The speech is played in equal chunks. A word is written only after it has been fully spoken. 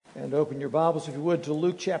And open your Bibles, if you would, to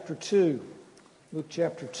Luke chapter 2. Luke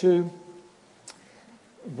chapter 2,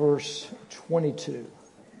 verse 22.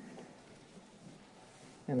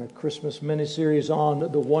 And a Christmas mini-series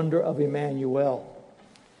on the wonder of Emmanuel.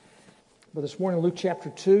 But this morning, Luke chapter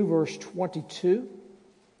 2, verse 22.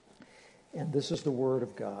 And this is the Word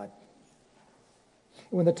of God.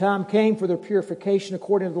 When the time came for their purification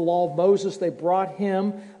according to the law of Moses, they brought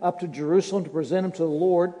him up to Jerusalem to present him to the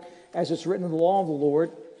Lord, as it's written in the law of the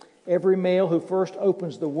Lord. Every male who first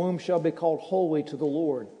opens the womb shall be called holy to the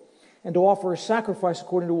Lord. And to offer a sacrifice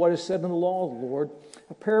according to what is said in the law of the Lord,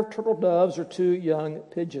 a pair of turtle doves or 2 young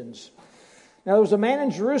pigeons. Now there was a man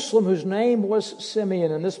in Jerusalem whose name was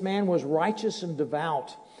Simeon, and this man was righteous and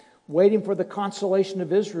devout, waiting for the consolation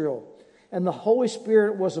of Israel. And the Holy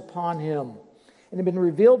Spirit was upon him. And it had been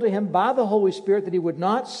revealed to him by the Holy Spirit that he would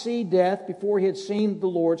not see death before he had seen the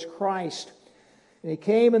Lord's Christ. And he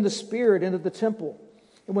came in the Spirit into the temple.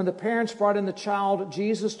 And when the parents brought in the child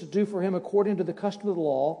Jesus to do for him according to the custom of the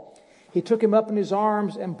law, he took him up in his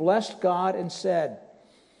arms and blessed God and said,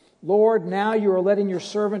 Lord, now you are letting your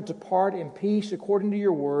servant depart in peace according to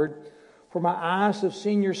your word, for my eyes have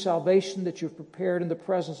seen your salvation that you have prepared in the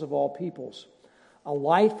presence of all peoples, a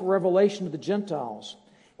light for revelation to the Gentiles,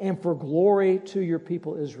 and for glory to your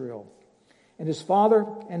people Israel. And his father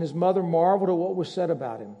and his mother marveled at what was said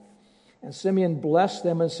about him. And Simeon blessed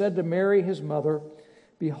them and said to Mary his mother,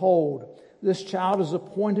 Behold, this child is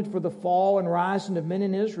appointed for the fall and rising of many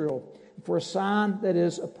in Israel, for a sign that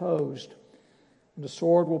is opposed. And the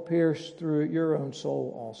sword will pierce through your own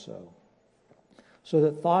soul also, so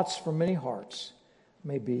that thoughts from many hearts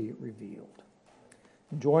may be revealed.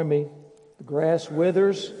 Join me. The grass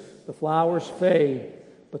withers, the flowers fade,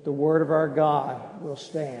 but the word of our God will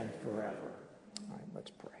stand forever. All right,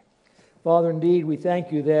 let's pray. Father, indeed, we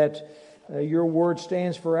thank you that your word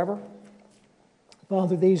stands forever.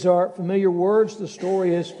 Father, these are familiar words. The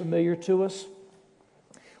story is familiar to us.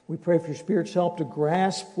 We pray for your Spirit's help to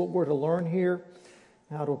grasp what we're to learn here,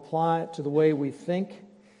 how to apply it to the way we think,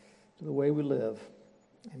 to the way we live.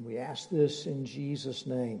 And we ask this in Jesus'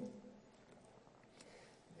 name.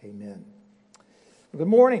 Amen. Good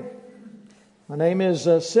morning. My name is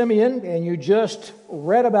Simeon, and you just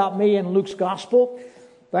read about me in Luke's Gospel.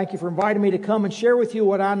 Thank you for inviting me to come and share with you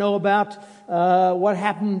what I know about what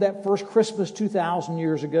happened that first Christmas 2,000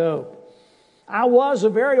 years ago. I was a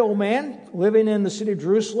very old man living in the city of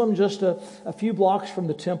Jerusalem, just a few blocks from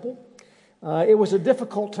the temple. It was a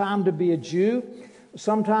difficult time to be a Jew.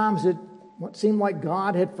 Sometimes it seemed like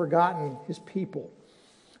God had forgotten his people.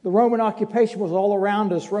 The Roman occupation was all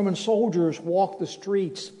around us. Roman soldiers walked the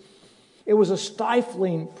streets. It was a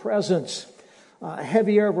stifling presence.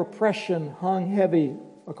 Heavy air of oppression hung heavy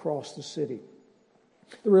across the city.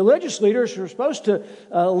 The religious leaders who were supposed to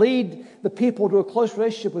lead the people to a close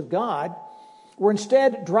relationship with God were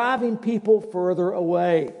instead driving people further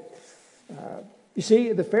away. You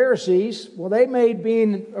see, the Pharisees, well, they made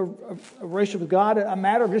being a relationship with God a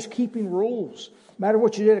matter of just keeping rules, no matter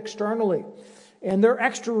what you did externally. And their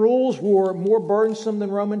extra rules were more burdensome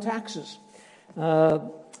than Roman taxes.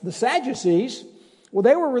 The Sadducees, well,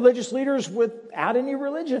 they were religious leaders without any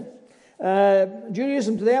religion.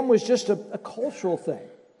 Judaism to them was just a cultural thing.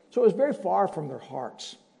 So it was very far from their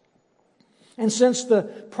hearts. And since the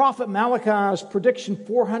prophet Malachi's prediction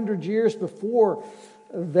 400 years before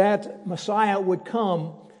that Messiah would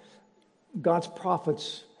come, God's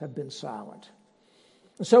prophets have been silent.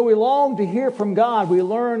 And so we long to hear from God. We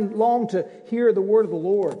long to hear the word of the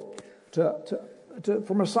Lord,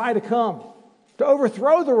 for Messiah to come, to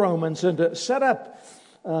overthrow the Romans and to set up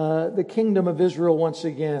the kingdom of Israel once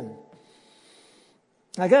again.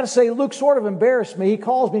 I got to say, Luke sort of embarrassed me. He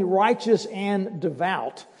calls me righteous and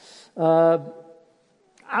devout. I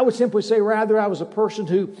would simply say, rather, I was a person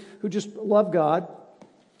who just loved God.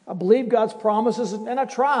 I believed God's promises, and I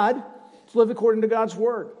tried to live according to God's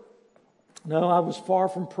word. No, I was far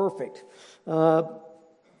from perfect.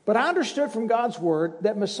 But I understood from God's word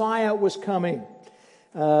that Messiah was coming.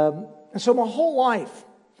 And so my whole life,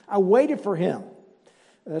 I waited for him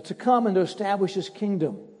to come and to establish his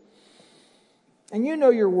kingdom. And you know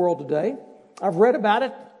your world today. I've read about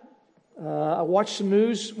it. I watched some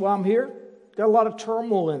news while I'm here. Got a lot of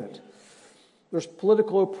turmoil in it. There's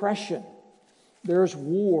political oppression. There's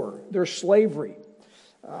war. There's slavery.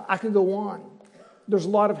 I could go on. There's a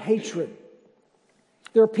lot of hatred.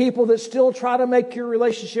 There are people that still try to make your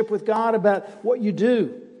relationship with God about what you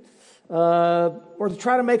do. Or to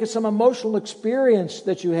try to make it some emotional experience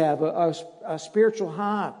that you have, a spiritual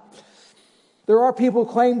high. There are people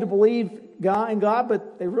who claim to believe in God,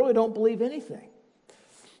 but they really don't believe anything.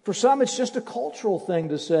 For some, it's just a cultural thing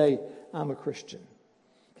to say, I'm a Christian.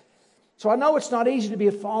 So I know it's not easy to be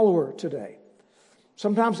a follower today.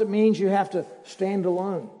 Sometimes it means you have to stand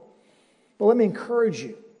alone. But let me encourage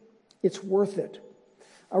you, it's worth it.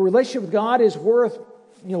 A relationship with God is worth,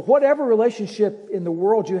 whatever relationship in the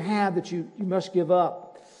world you have that you must give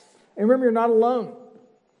up. And remember, you're not alone.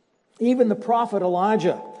 Even the prophet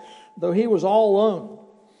Elijah, though he was all alone,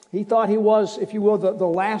 he thought he was, if you will, the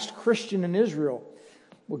last Christian in Israel.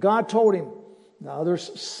 Well, God told him, no,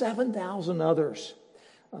 there's 7,000 others.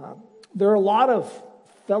 There are a lot of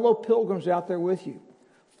fellow pilgrims out there with you,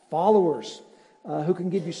 followers who can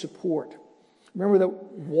give you support. Remember that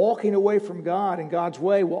walking away from God and God's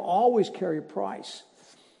way will always carry a price.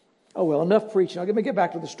 Oh, well, enough preaching. Let me get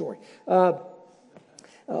back to the story.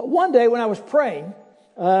 One day when I was praying,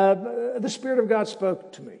 the Spirit of God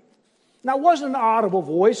spoke to me. Now, it wasn't an audible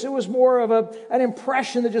voice. It was more of an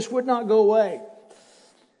impression that just would not go away.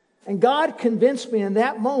 And God convinced me in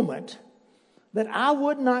that moment that I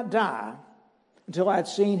would not die until I had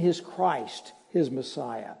seen His Christ, His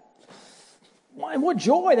Messiah. And what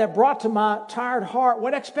joy that brought to my tired heart.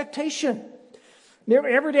 What expectation.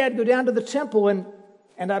 Every day I'd go down to the temple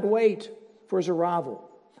and I'd wait for His arrival.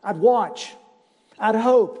 I'd watch. I'd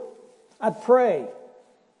hope. I'd pray.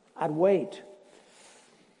 I'd wait.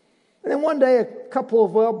 And then one day a couple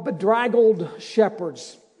of, bedraggled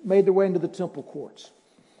shepherds made their way into the temple courts.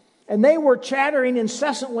 And they were chattering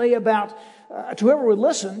incessantly about, to whoever would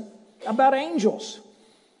listen, about angels.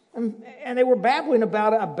 And they were babbling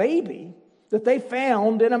about a baby that they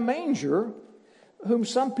found in a manger, whom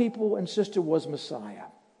some people insisted was Messiah.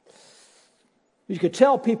 You could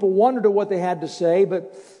tell people wondered at what they had to say,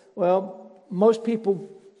 but, most people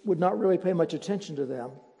would not really pay much attention to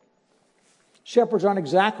them. Shepherds aren't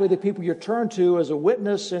exactly the people you turn to as a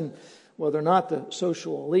witness, and, they're not the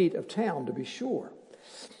social elite of town, to be sure.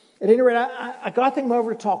 At any rate, I got them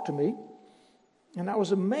over to talk to me, and I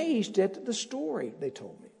was amazed at the story they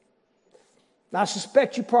told me. Now, I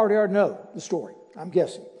suspect you probably already know the story, I'm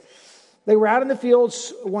guessing. They were out in the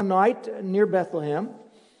fields one night near Bethlehem.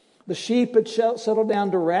 The sheep had settled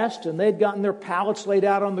down to rest, and they'd gotten their pallets laid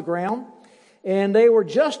out on the ground, and they were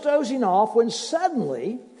just dozing off when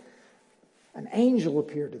suddenly an angel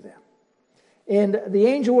appeared to them. And the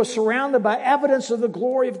angel was surrounded by evidence of the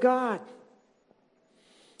glory of God.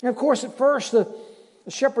 And of course, at first, the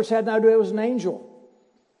shepherds had no idea it was an angel.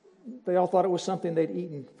 They all thought it was something they'd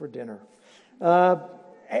eaten for dinner.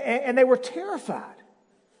 And they were terrified.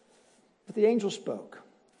 But the angel spoke.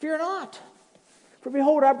 Fear not. For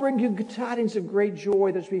behold, I bring you tidings of great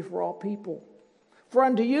joy that shall be for all people. For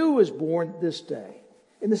unto you is born this day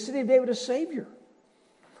in the city of David a Savior,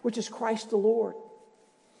 which is Christ the Lord.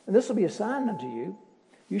 And this will be a sign unto you.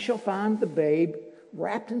 You shall find the babe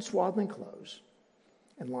wrapped in swaddling clothes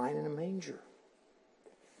and lying in a manger.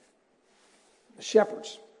 The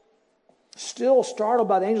shepherds, still startled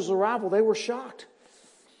by the angel's arrival, they were shocked.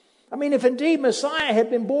 I mean, if indeed Messiah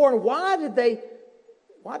had been born, why did the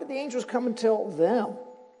angels come and tell them?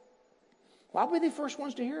 Why were they the first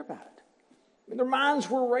ones to hear about it? I mean, their minds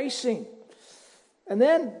were racing. And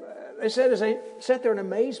then they said, as they sat there in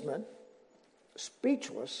amazement,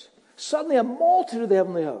 speechless, suddenly a multitude of the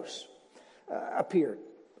heavenly hosts appeared.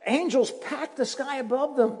 Angels packed the sky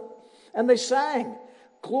above them, and they sang,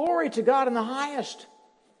 "Glory to God in the highest,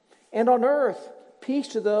 and on earth peace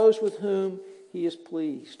to those with whom He is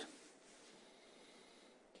pleased."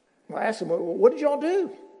 I asked them, "Well, what did y'all do?"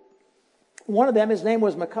 One of them, his name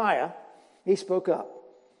was Micaiah, he spoke up.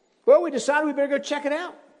 "Well, we decided we better go check it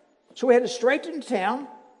out. So we headed straight into town,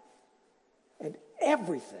 and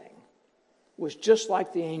everything was just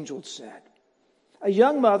like the angel had said. A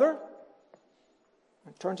young mother,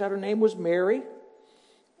 it turns out her name was Mary,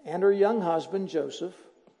 and her young husband, Joseph,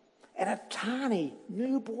 and a tiny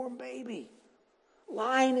newborn baby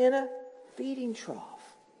lying in a feeding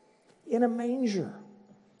trough, in a manger.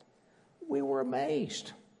 We were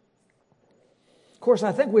amazed. Of course,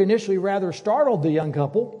 I think we initially rather startled the young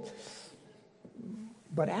couple,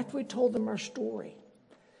 but after we told them our story,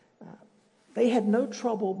 they had no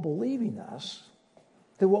trouble believing us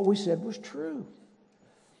that what we said was true.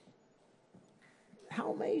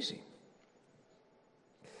 How amazing.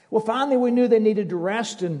 Well, finally we knew they needed to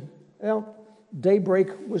rest, and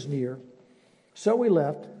daybreak was near. So we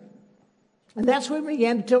left. And that's when we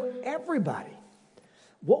began to tell everybody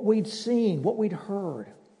what we'd seen, what we'd heard.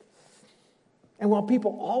 And while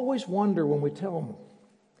people always wonder when we tell them,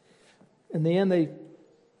 in the end they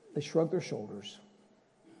shrug their shoulders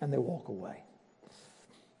and they walk away.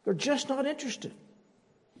 They're just not interested.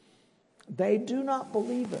 They do not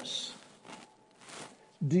believe us.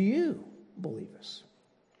 Do you believe us?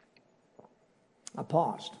 I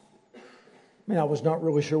paused. I mean, I was not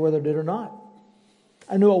really sure whether it did or not.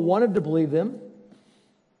 I knew I wanted to believe them.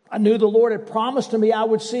 I knew the Lord had promised to me I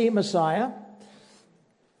would see Messiah.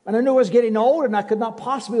 And I knew I was getting old and I could not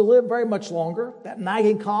possibly live very much longer. That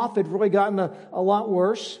nagging cough had really gotten a lot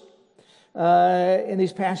worse in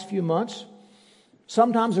these past few months.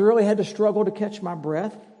 Sometimes I really had to struggle to catch my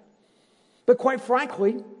breath. But quite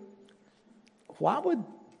frankly, why would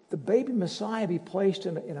the baby Messiah be placed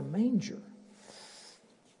in a manger?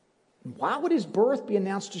 Why would his birth be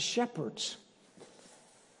announced to shepherds?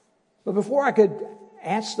 But before I could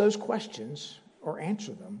ask those questions or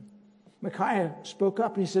answer them, Micaiah spoke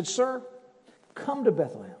up and he said, "Sir, come to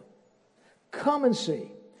Bethlehem. Come and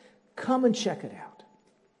see. Come and check it out."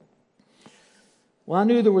 Well, I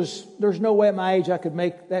knew there's no way at my age I could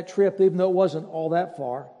make that trip, even though it wasn't all that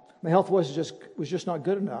far. My health was just not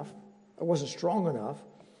good enough. I wasn't strong enough,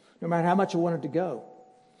 no matter how much I wanted to go.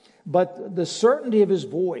 But the certainty of his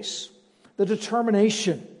voice, the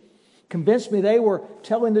determination, convinced me they were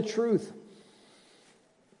telling the truth.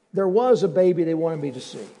 There was a baby they wanted me to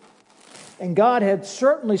see. And God had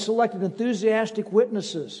certainly selected enthusiastic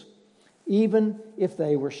witnesses, even if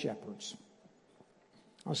they were shepherds.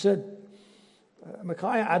 I said,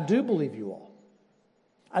 "Micaiah, I do believe you all.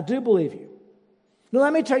 I do believe you." Now,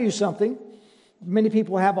 let me tell you something. Many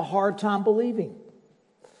people have a hard time believing.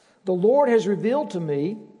 The Lord has revealed to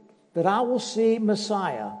me that I will see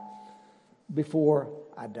Messiah before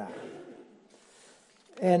I die.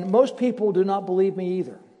 And most people do not believe me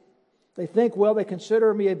either. They think, well, they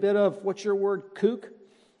consider me a bit of, what's your word, kook?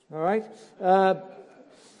 All right?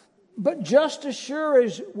 But just as sure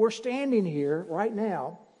as we're standing here right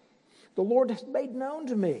now, the Lord has made known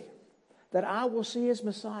to me that I will see his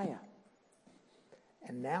Messiah.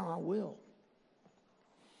 And now I will.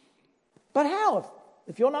 But how?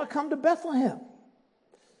 If you'll not come to Bethlehem?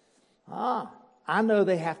 I know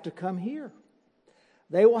they have to come here.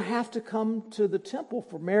 They will have to come to the temple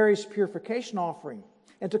for Mary's purification offering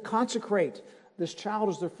and to consecrate this child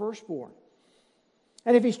as their firstborn.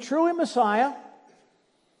 And if he's truly Messiah,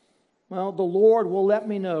 well, the Lord will let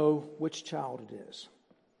me know which child it is.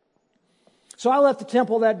 So I left the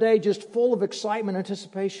temple that day just full of excitement and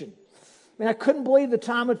anticipation. I mean, I couldn't believe the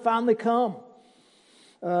time had finally come.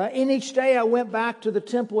 And each day I went back to the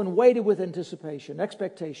temple and waited with anticipation,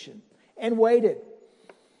 expectation, and waited.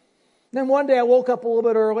 Then one day I woke up a little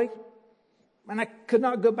bit early, and I could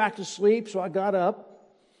not go back to sleep, so I got up.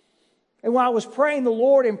 And while I was praying, the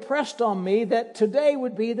Lord impressed on me that today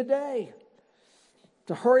would be the day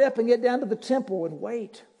to hurry up and get down to the temple and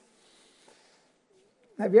wait.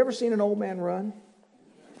 Have you ever seen an old man run?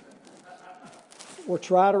 Or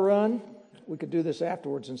try to run? We could do this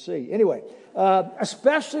afterwards and see. Anyway,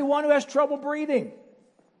 especially one who has trouble breathing.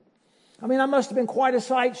 I mean, I must have been quite a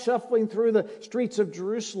sight shuffling through the streets of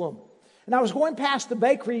Jerusalem. And I was going past the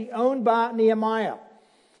bakery owned by Nehemiah.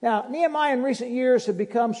 Now, Nehemiah in recent years had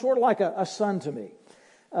become sort of like a son to me.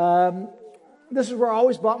 This is where I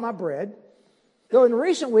always bought my bread. Though in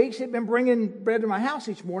recent weeks, he'd been bringing bread to my house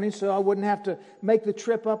each morning so I wouldn't have to make the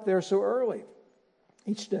trip up there so early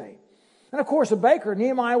each day. And of course, the baker,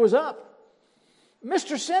 Nehemiah, was up.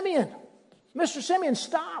 Mr. Simeon,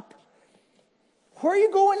 stop. Where are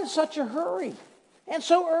you going in such a hurry and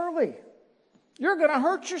so early? You're going to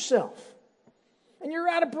hurt yourself. And you're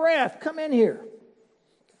out of breath. Come in here.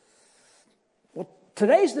 Well,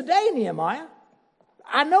 today's the day, Nehemiah.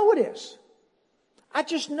 I know it is. I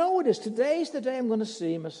just know it is. Today's the day I'm going to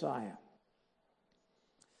see Messiah.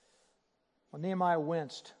 Well, Nehemiah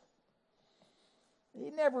winced.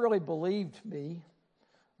 He never really believed me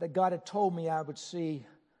that God had told me I would see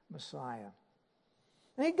Messiah.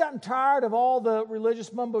 And he'd gotten tired of all the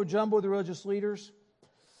religious mumbo-jumbo of the religious leaders.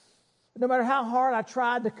 No matter how hard I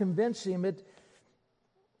tried to convince him, it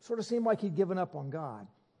sort of seemed like he'd given up on God.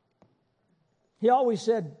 He always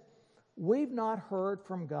said, "We've not heard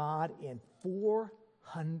from God in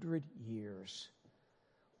 400 years.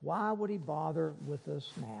 Why would he bother with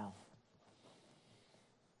us now?"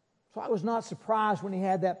 So I was not surprised when he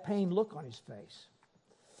had that pained look on his face.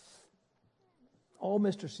 "Oh,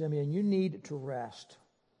 Mr. Simeon, you need to rest.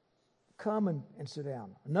 Come and sit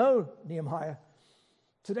down." "No, Nehemiah,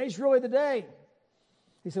 today's really the day."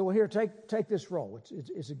 He said, "Well, here, take this roll.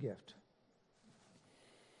 It's a gift."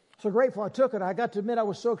 So grateful I took it. I got to admit I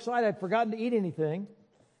was so excited I'd forgotten to eat anything.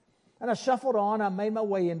 And I shuffled on. I made my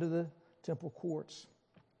way into the temple courts.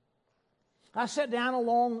 I sat down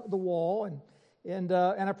along the wall and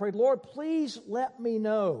I prayed, "Lord, please let me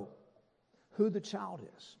know who the child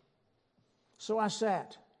is." So I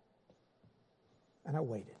sat and I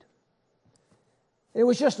waited. It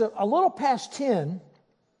was just a little past 10.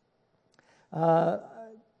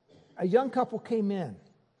 a young couple came in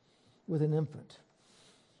with an infant.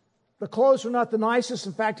 The clothes were not the nicest.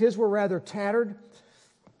 In fact, his were rather tattered.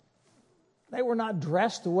 They were not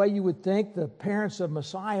dressed the way you would think the parents of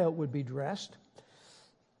Messiah would be dressed.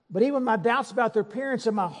 But even my doubts about their parents,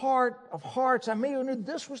 in my heart of hearts, I immediately knew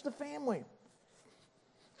this was the family.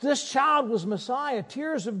 This child was Messiah.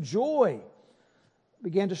 Tears of joy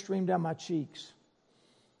began to stream down my cheeks.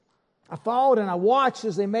 I followed and I watched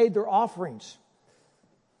as they made their offerings.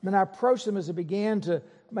 Then I approached them as they began to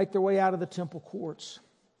make their way out of the temple courts.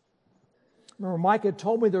 Remember, Mike had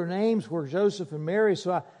told me their names were Joseph and Mary,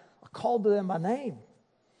 so I called to them by name.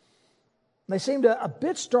 They seemed a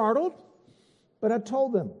bit startled, but I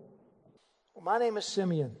told them, well, my name is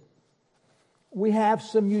Simeon. We have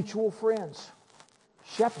some mutual friends,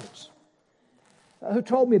 shepherds, who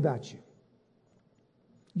told me about you.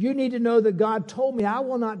 You need to know that God told me I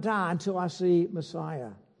will not die until I see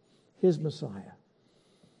Messiah, his Messiah.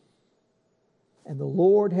 And the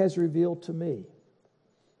Lord has revealed to me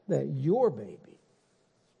that your baby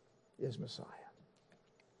is Messiah.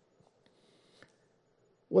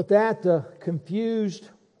 With that, the confused,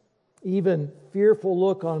 even fearful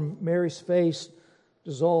look on Mary's face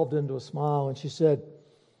dissolved into a smile, and she said,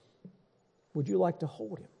 would you like to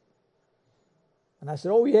hold him? And I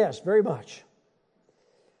said, oh yes, very much.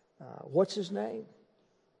 What's his name?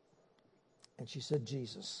 And she said,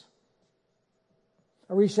 Jesus.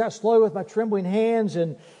 I reached out slowly with my trembling hands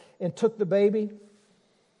and took the baby.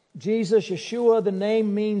 Jesus, Yeshua, the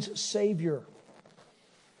name means Savior.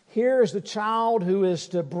 Here is the child who is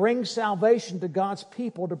to bring salvation to God's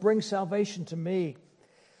people, to bring salvation to me.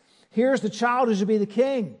 Here's the child who's to be the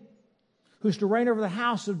king, who's to reign over the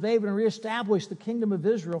house of David and reestablish the kingdom of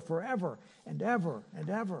Israel forever and ever and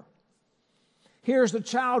ever. Here's the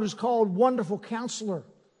child who's called Wonderful Counselor,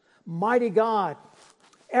 Mighty God,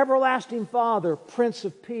 Everlasting Father, Prince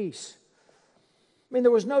of Peace. I mean,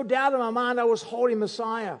 there was no doubt in my mind I was holding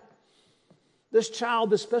Messiah. This child,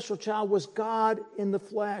 this special child, was God in the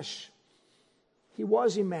flesh. He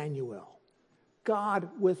was Emmanuel, God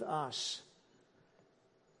with us.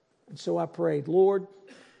 And so I prayed, Lord,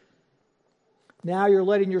 now you're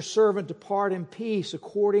letting your servant depart in peace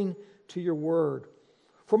according to your word.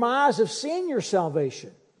 For my eyes have seen your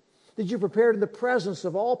salvation, that you prepared in the presence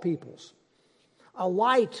of all peoples, a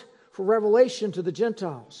light for revelation to the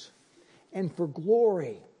Gentiles, and for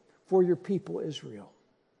glory for your people Israel.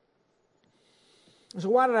 So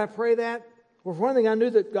why did I pray that? Well, for one thing, I knew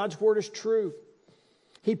that God's word is true.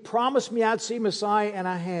 He promised me I'd see Messiah, and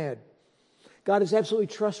I had. God is absolutely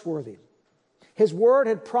trustworthy. His word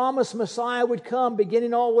had promised Messiah would come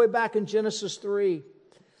beginning all the way back in Genesis 3.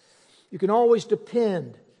 You can always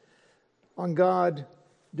depend on God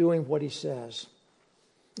doing what He says.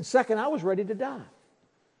 And second, I was ready to die.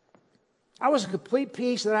 I was in complete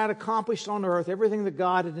peace that I had accomplished on earth everything that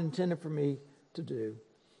God had intended for me to do.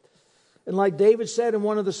 And like David said in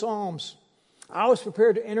one of the Psalms, I was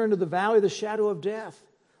prepared to enter into the valley of the shadow of death,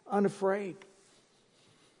 unafraid.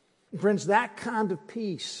 And friends, that kind of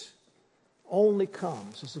peace only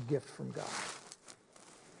comes as a gift from God.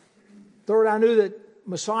 Third, I knew that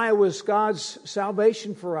Messiah was God's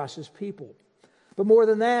salvation for us as people. But more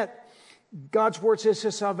than that, God's word says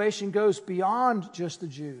His salvation goes beyond just the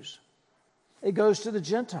Jews. It goes to the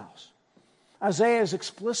Gentiles. Isaiah is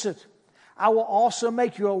explicit. I will also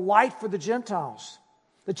make you a light for the Gentiles,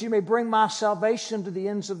 that you may bring my salvation to the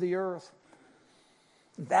ends of the earth.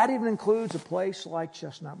 That even includes a place like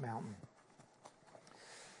Chestnut Mountain.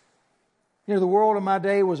 You know, the world in my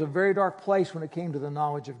day was a very dark place when it came to the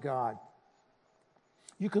knowledge of God.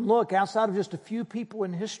 You can look outside of just a few people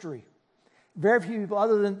in history. Very few people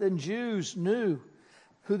other than Jews knew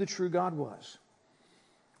who the true God was.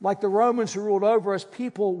 Like the Romans who ruled over us,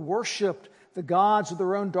 people worshipped the gods of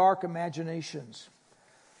their own dark imaginations.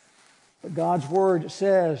 But God's word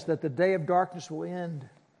says that the day of darkness will end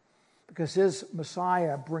because His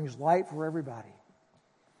Messiah brings light for everybody.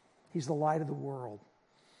 He's the light of the world.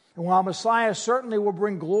 And while Messiah certainly will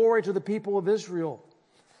bring glory to the people of Israel,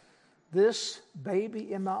 this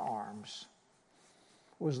baby in my arms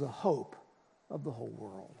was the hope of the whole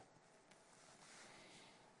world.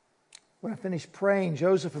 When I finished praying,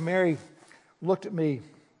 Joseph and Mary looked at me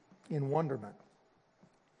in wonderment.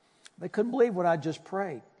 They couldn't believe what I just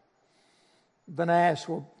prayed. Then I asked,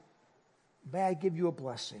 well, may I give you a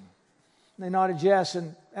blessing? And they nodded yes,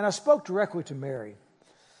 and I spoke directly to Mary.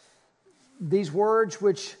 These words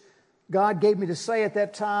which God gave me to say at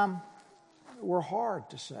that time were hard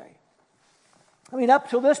to say. I mean, up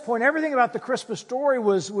till this point, everything about the Christmas story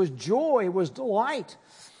was joy, was delight.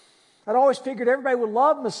 I'd always figured everybody would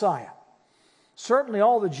love Messiah. Certainly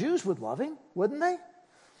all the Jews would love Him, wouldn't they?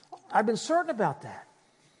 I've been certain about that.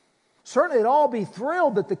 Certainly they'd all be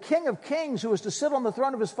thrilled that the King of Kings, who was to sit on the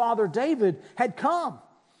throne of his father David, had come.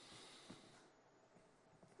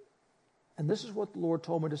 And this is what the Lord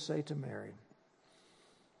told me to say to Mary.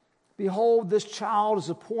 Behold, this child is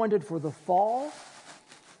appointed for the fall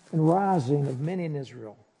and rising of many in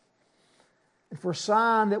Israel, and for a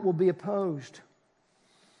sign that will be opposed,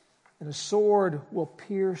 and a sword will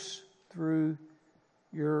pierce through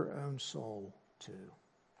your own soul too,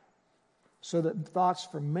 so that thoughts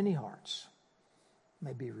from many hearts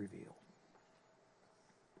may be revealed.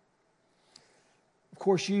 Of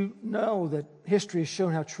course, you know that history has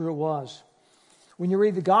shown how true it was. When you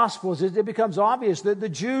read the Gospels, it becomes obvious that the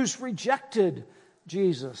Jews rejected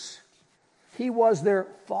Jesus. He was their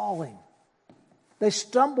falling. They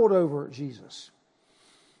stumbled over Jesus.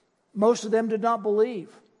 Most of them did not believe.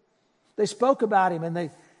 They spoke about him and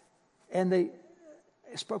they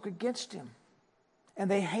spoke against him.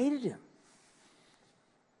 And they hated him.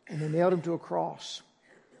 And they nailed him to a cross.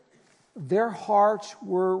 Their hearts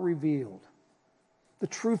were revealed. The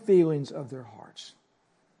true feelings of their hearts.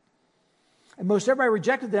 And most everybody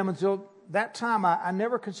rejected them until that time. I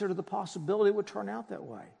never considered the possibility it would turn out that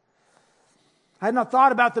way. I had not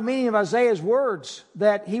thought about the meaning of Isaiah's words,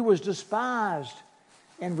 that he was despised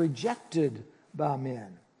and rejected by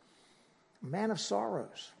men. A man of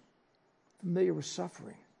sorrows, familiar with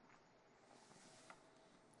suffering.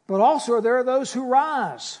 But also there are those who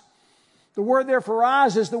rise. The word there for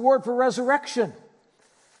rise is the word for resurrection.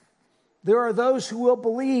 There are those who will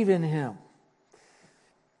believe in him.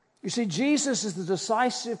 You see, Jesus is the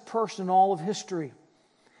decisive person in all of history.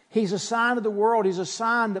 He's a sign of the world. He's a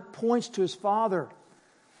sign that points to his Father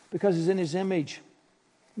because he's in his image.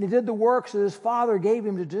 And he did the works that his Father gave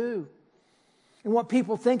him to do. And what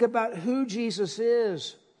people think about who Jesus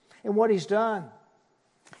is and what he's done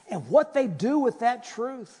and what they do with that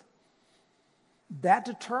truth, that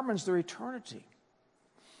determines their eternity.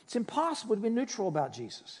 It's impossible to be neutral about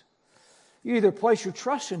Jesus. You either place your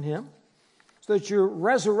trust in him so that you're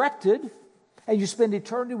resurrected and you spend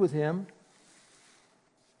eternity with him,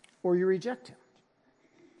 or you reject him.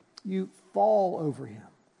 You fall over him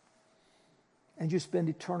and you spend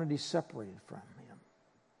eternity separated from him.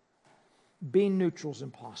 Being neutral is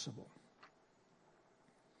impossible.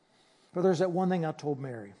 But there's that one thing I told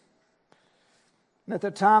Mary. And at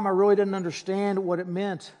that time, I really didn't understand what it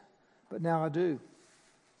meant, but now I do.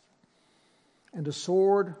 And a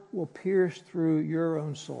sword will pierce through your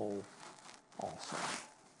own soul also.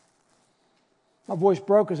 My voice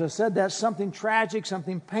broke as I said that. Something tragic,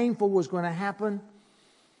 something painful was going to happen.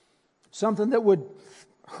 Something that would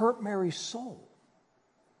hurt Mary's soul,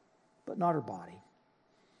 but not her body.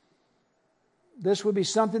 This would be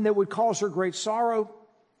something that would cause her great sorrow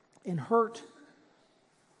and hurt,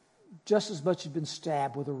 just as much as been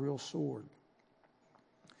stabbed with a real sword.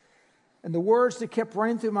 And the words that kept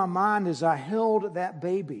running through my mind as I held that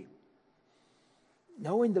baby,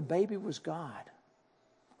 knowing the baby was God,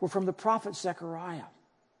 were from the prophet Zechariah.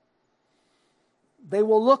 They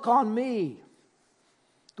will look on me,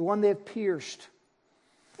 the one they have pierced,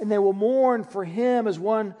 and they will mourn for him as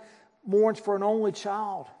one mourns for an only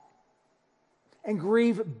child, and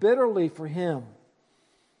grieve bitterly for him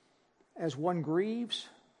as one grieves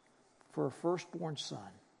for a firstborn son.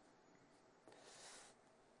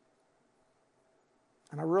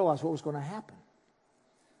 And I realized what was going to happen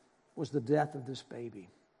was the death of this baby.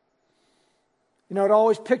 You know, I'd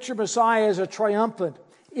always pictured Messiah as a triumphant,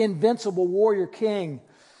 invincible warrior king.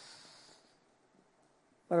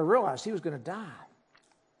 But I realized he was going to die.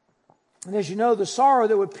 And as you know, the sorrow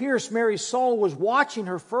that would pierce Mary's soul was watching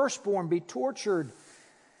her firstborn be tortured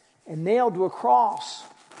and nailed to a cross.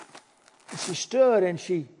 And she stood and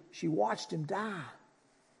she watched him die.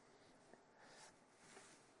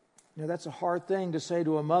 You know, that's a hard thing to say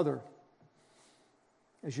to a mother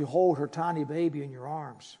as you hold her tiny baby in your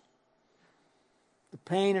arms. The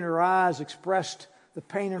pain in her eyes expressed the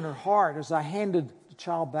pain in her heart as I handed the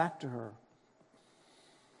child back to her.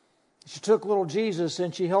 She took little Jesus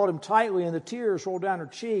and she held him tightly, and the tears rolled down her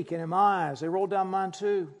cheek and in my eyes. They rolled down mine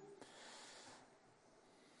too.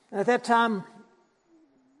 And at that time,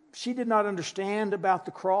 she did not understand about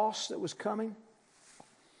the cross that was coming.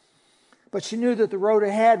 But she knew that the road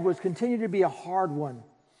ahead would continue to be a hard one,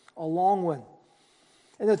 a long one.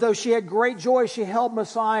 And that though she had great joy, she held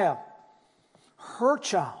Messiah, her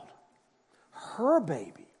child, her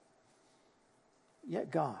baby, yet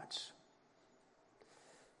God's.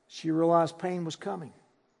 She realized pain was coming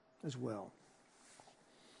as well.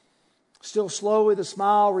 Still slowly, the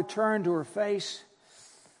smile returned to her face.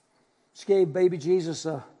 She gave baby Jesus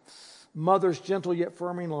a mother's gentle yet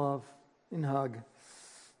firming love and hug.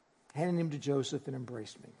 handed him to Joseph, and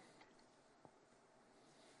embraced me.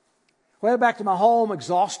 I went back to my home,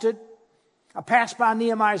 exhausted. I passed by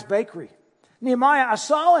Nehemiah's bakery. Nehemiah, I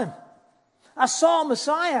saw him. I saw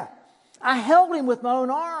Messiah. I held him with my own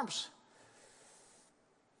arms.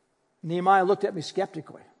 Nehemiah looked at me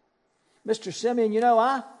skeptically. Mr. Simeon,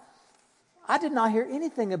 I did not hear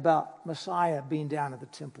anything about Messiah being down at the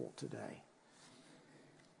temple today.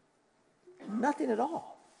 Nothing at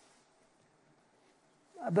all.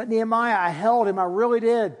 But Nehemiah, I held him. I really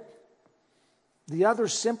did. The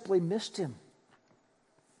others simply missed him.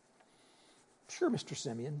 Sure, Mr.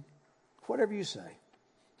 Simeon, whatever you say.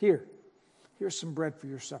 Here's some bread for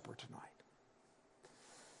your supper tonight.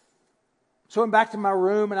 So I went back to my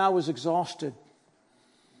room and I was exhausted.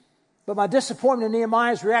 But my disappointment in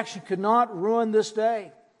Nehemiah's reaction could not ruin this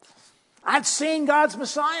day. I'd seen God's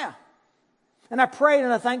Messiah. And I prayed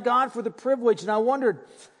and I thanked God for the privilege. And I wondered,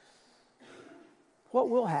 what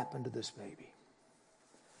will happen to this baby?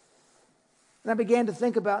 And I began to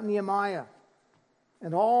think about Nehemiah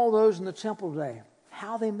and all those in the temple today,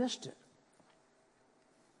 how they missed it.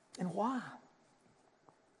 And why?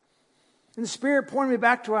 And the Spirit pointed me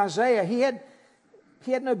back to Isaiah. He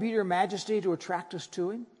had no beauty or majesty to attract us to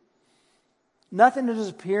him. Nothing in his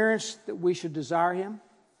appearance that we should desire him.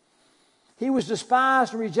 He was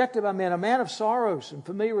despised and rejected by men, a man of sorrows and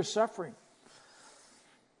familiar with suffering.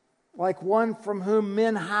 Like one from whom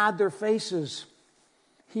men hide their faces,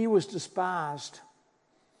 he was despised.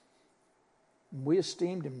 We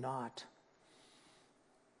esteemed him not.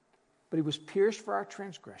 But he was pierced for our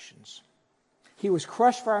transgressions. He was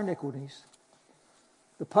crushed for our iniquities.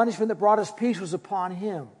 The punishment that brought us peace was upon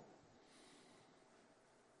him.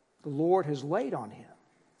 The Lord has laid on him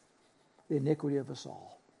the iniquity of us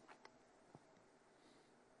all.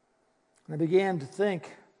 And I began to think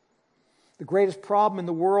the greatest problem in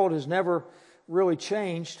the world has never really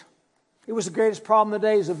changed. It was the greatest problem in the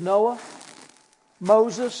days of Noah,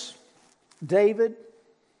 Moses, David,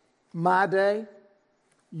 my day,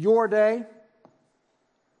 your day.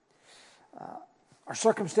 Our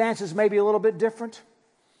circumstances may be a little bit different.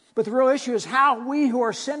 But the real issue is how we who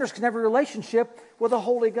are sinners can have a relationship with a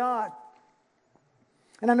holy God.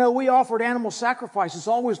 And I know we offered animal sacrifices,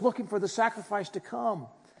 always looking for the sacrifice to come.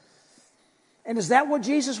 And is that what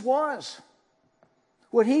Jesus was?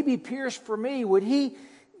 Would he be pierced for me? Would he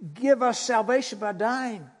give us salvation by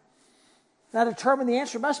dying? And I determined the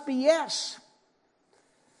answer must be yes.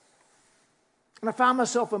 And I found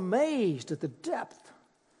myself amazed at the depth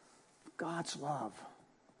of God's love,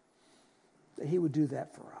 that he would do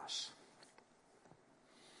that for us.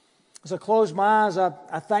 As I closed my eyes, I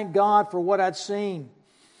thanked God for what I'd seen.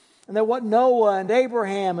 And that what Noah and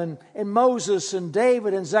Abraham and Moses and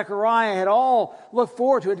David and Zechariah had all looked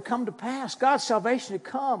forward to had come to pass. God's salvation had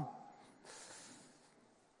come.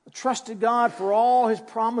 I trusted God for all his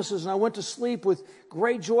promises, and I went to sleep with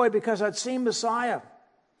great joy because I'd seen Messiah.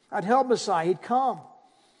 I'd held Messiah. He'd come.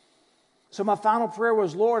 So my final prayer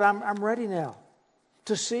was, Lord, I'm ready now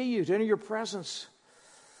to see you, to enter your presence.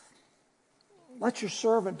 Let your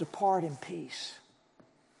servant depart in peace.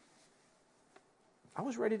 I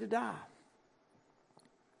was ready to die.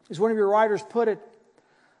 As one of your writers put it,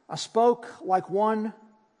 I spoke like one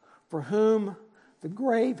for whom the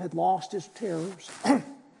grave had lost its terrors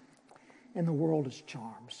and the world its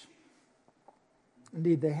charms.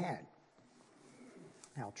 Indeed, they had.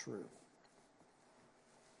 How true.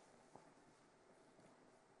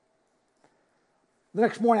 The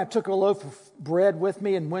next morning, I took a loaf of bread with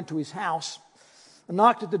me and went to his house. I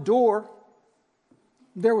knocked at the door.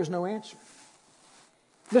 There was no answer.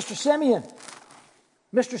 Mr. Simeon.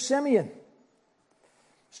 Mr. Simeon.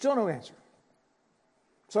 Still no answer.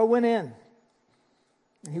 So I went in,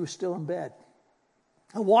 and he was still in bed.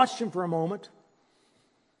 I watched him for a moment.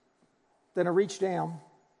 Then I reached down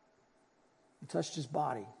and touched his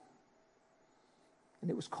body, and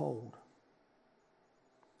it was cold.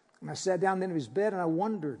 And I sat down in his bed, and I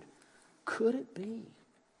wondered, could it be?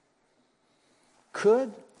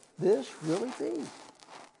 Could this really be?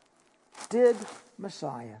 Did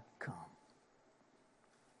Messiah come?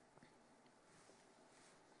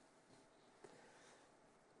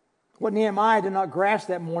 What Nehemiah did not grasp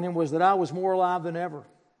that morning was that I was more alive than ever.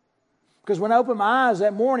 Because when I opened my eyes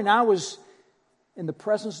that morning, I was in the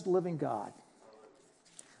presence of the living God.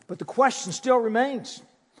 But the question still remains,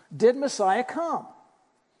 did Messiah come?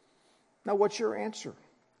 Now, what's your answer?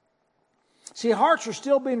 See, hearts are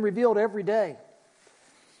still being revealed every day.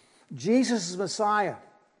 Jesus is Messiah.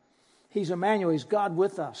 He's Emmanuel. He's God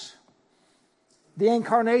with us. The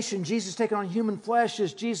incarnation, Jesus taking on human flesh,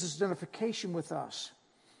 is Jesus' identification with us.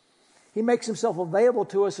 He makes himself available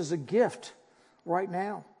to us as a gift right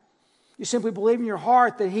now. You simply believe in your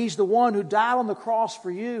heart that He's the one who died on the cross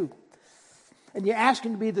for you. And you ask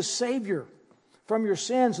Him to be the Savior from your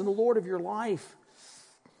sins and the Lord of your life.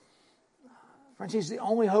 Friends, He's the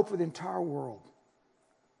only hope for the entire world.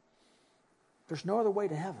 There's no other way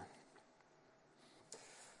to heaven.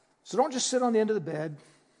 So don't just sit on the end of the bed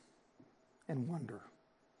and wonder.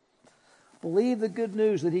 Believe the good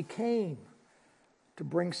news that He came to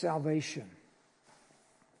bring salvation.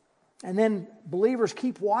 And then believers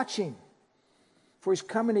keep watching for His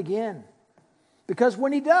coming again. Because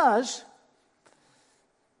when He does,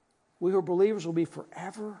 we who are believers will be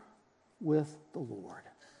forever with the Lord.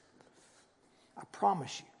 I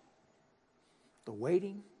promise you, the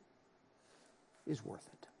waiting is worth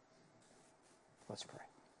it. Let's pray.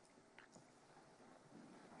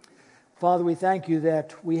 Father, we thank You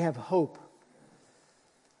that we have hope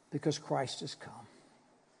because Christ has come.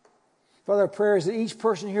 Father, our prayer is that each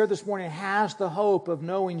person here this morning has the hope of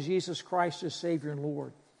knowing Jesus Christ as Savior and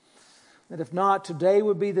Lord. That if not, today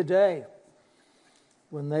would be the day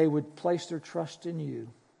when they would place their trust in You.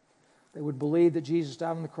 They would believe that Jesus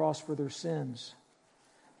died on the cross for their sins,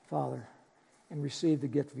 Father, and receive the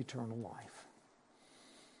gift of eternal life.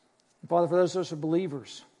 And Father, for those of us who are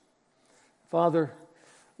believers, Father,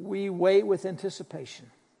 we wait with anticipation.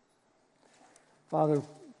 Father,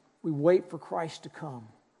 we wait for Christ to come.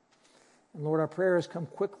 And Lord, our prayer is, come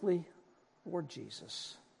quickly, Lord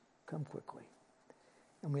Jesus. Come quickly.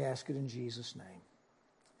 And we ask it in Jesus' name.